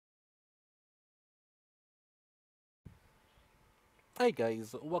Hi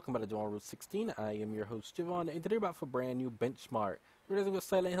guys, welcome back to Route 16. I am your host Javon, and today we're back for a brand new benchmark. We're dealing with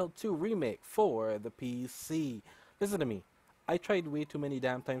Silent Hill 2 Remake for the PC. Listen to me. I tried way too many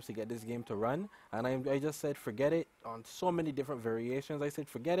damn times to get this game to run, and I just said forget it on so many different variations. I said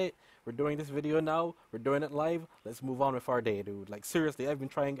forget it. We're doing this video now. We're doing it live. Let's move on with our day, dude. Like seriously, I've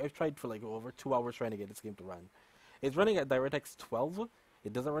tried for like over 2 hours trying to get this game to run. It's running at DirectX 12.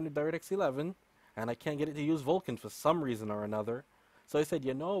 It doesn't run at DirectX 11, and I can't get it to use Vulkan for some reason or another. So I said,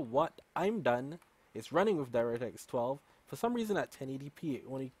 you know what? I'm done. It's running with DirectX 12. For some reason at 1080p, it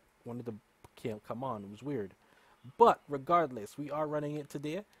only wanted to come on. It was weird. But regardless, we are running it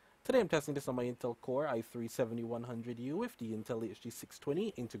today. Today I'm testing this on my Intel Core i3-7100U with the Intel HD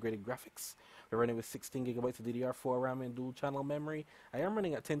 620 integrated graphics. We're running with 16GB of DDR4 RAM and dual channel memory. I am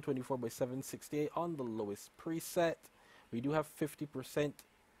running at 1024x768 on the lowest preset. We do have 50%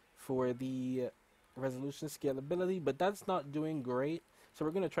 for the resolution scalability, but that's not doing great, so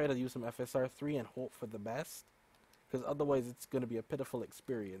we're going to try to use some FSR3 and hope for the best, because otherwise it's going to be a pitiful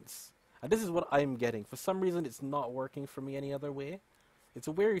experience. And this is what I'm getting. For some reason it's not working for me any other way. It's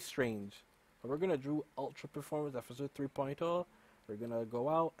very strange. But we're going to do ultra performance FSR 3.0. We're going to go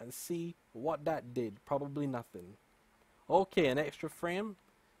out and see what that did. Probably nothing. Okay, an extra frame,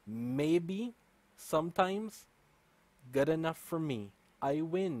 maybe, sometimes, good enough for me. I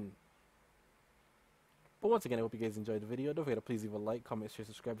win. But once again, I hope you guys enjoyed the video. Don't forget to please leave a like, comment, share,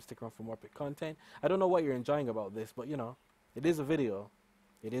 subscribe, and stick around for more epic content. I don't know what you're enjoying about this, but you know, it is a video.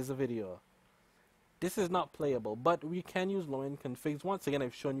 It is a video. This is not playable, but we can use low-end configs. Once again,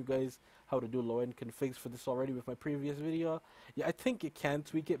 I've shown you guys how to do low-end configs for this already with my previous video. Yeah, I think you can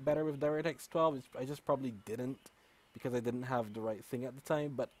tweak it better with DirectX 12. I just probably didn't because I didn't have the right thing at the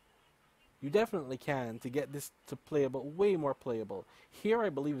time, but you definitely can to get this to playable, way more playable. Here I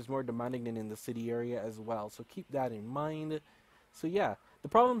believe is more demanding than in the city area as well, so keep that in mind. So yeah, the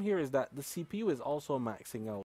problem here is that the CPU is also maxing out.